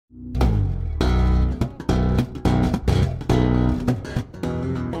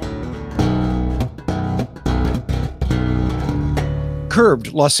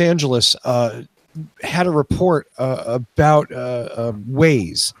Curbed Los Angeles had a report about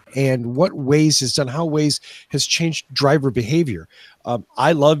Waze and what Waze has done, how Waze has changed driver behavior.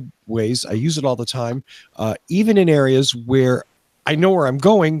 I love Waze. I use it all the time, even in areas where I know where I'm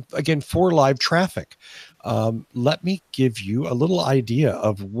going, again, for live traffic. Let me give you a little idea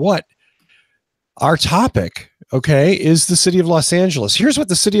of what our topic, okay, is the city of Los Angeles. Here's what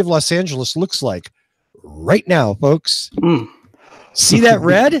the city of Los Angeles looks like right now, folks. See that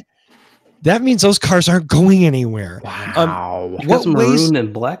red? That means those cars aren't going anywhere. Wow. What maroon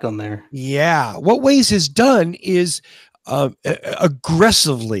and black on there? Yeah. What Waze has done is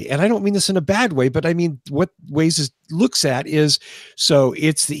aggressively, and I don't mean this in a bad way, but I mean what Waze looks at is, so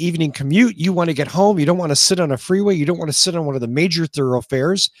it's the evening commute. You want to get home. You don't want to sit on a freeway. You don't want to sit on one of the major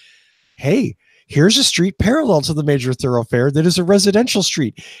thoroughfares. Hey, here's a street parallel to the major thoroughfare that is a residential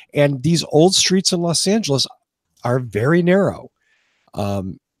street. And these old streets in Los Angeles are very narrow.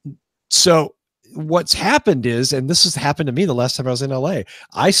 So what's happened is, and this has happened to me the last time I was in LA,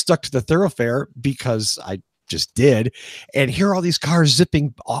 I stuck to the thoroughfare because I just did. And here are all these cars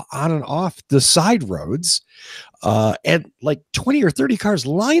zipping on and off the side roads, and like 20 or 30 cars,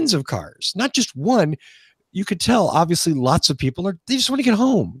 lines of cars, not just one. You could tell, obviously, lots of people they just want to get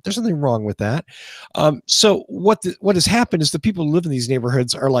home. There's nothing wrong with that. So what has happened is the people who live in these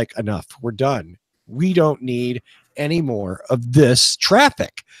neighborhoods are like, enough, we're done. We don't need any more of this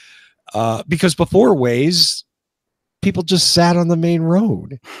traffic. Because before Waze, people just sat on the main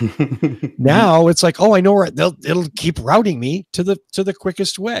road. Now it's like, oh, I know where it'll keep routing me to the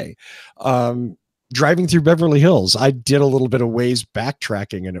quickest way. Driving through Beverly Hills, I did a little bit of Waze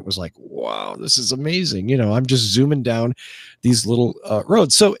backtracking, and it was like, wow, this is amazing. You know, I'm just zooming down these little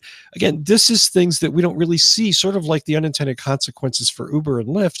roads. So again, this is things that we don't really see, sort of like the unintended consequences for Uber and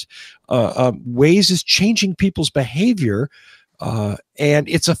Lyft. Waze is changing people's behavior. And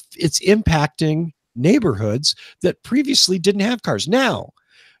it's impacting neighborhoods that previously didn't have cars. Now,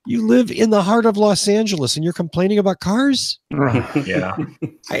 you live in the heart of Los Angeles and you're complaining about cars? Yeah.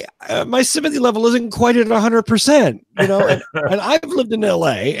 My sympathy level isn't quite at 100%, you know, and I've lived in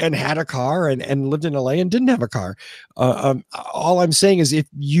LA and had a car and lived in LA and didn't have a car. All I'm saying is, if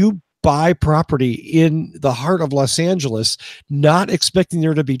you buy property in the heart of Los Angeles, not expecting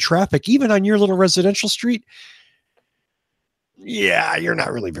there to be traffic, even on your little residential street, yeah, you're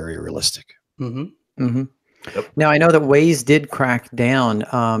not really very realistic. Mm-hmm. Mm-hmm. Yep. Now, I know that Waze did crack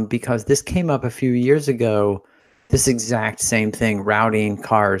down because this came up a few years ago, this exact same thing, routing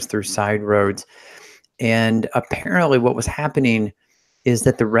cars through side roads. And apparently what was happening is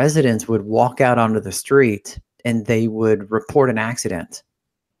that the residents would walk out onto the street and they would report an accident.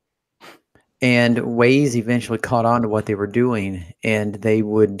 And Waze eventually caught on to what they were doing, and they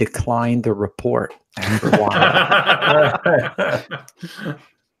would decline the report after a while.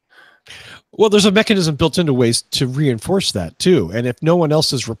 Well, there's a mechanism built into Waze to reinforce that too. And if no one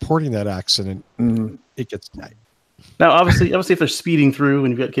else is reporting that accident, it gets tight. Now, obviously, if they're speeding through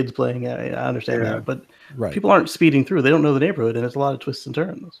and you've got kids playing, I understand that. But people aren't speeding through; they don't know the neighborhood, and it's a lot of twists and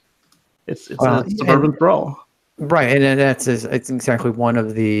turns. It's a suburban sprawl. Right, and it's exactly one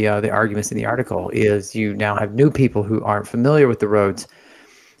of the arguments in the article is you now have new people who aren't familiar with the roads,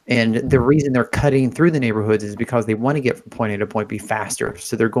 and the reason they're cutting through the neighborhoods is because they want to get from point A to point B faster,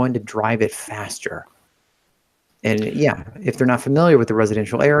 so they're going to drive it faster. And yeah, if they're not familiar with the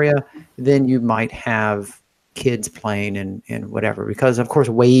residential area, then you might have kids playing and whatever, because of course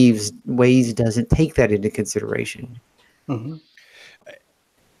Waze doesn't take that into consideration. Mm-hmm.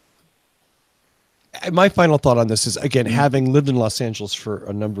 My final thought on this is, again, having lived in Los Angeles for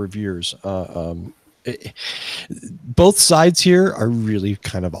a number of years, both sides here are really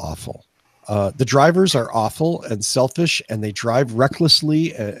kind of awful. The drivers are awful and selfish, and they drive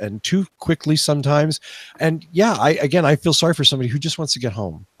recklessly and too quickly sometimes. And yeah, I feel sorry for somebody who just wants to get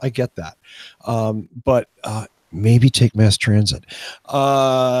home. I get that. But maybe take mass transit.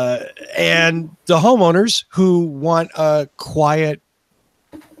 And the homeowners who want a quiet,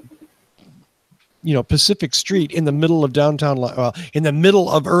 Pacific Street in the middle of in the middle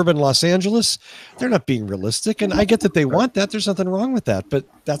of urban Los Angeles, they're not being realistic. And I get that they want that. There's nothing wrong with that, but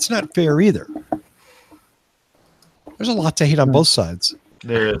that's not fair either. There's a lot to hate on both sides.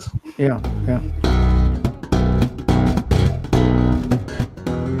 There is. Yeah.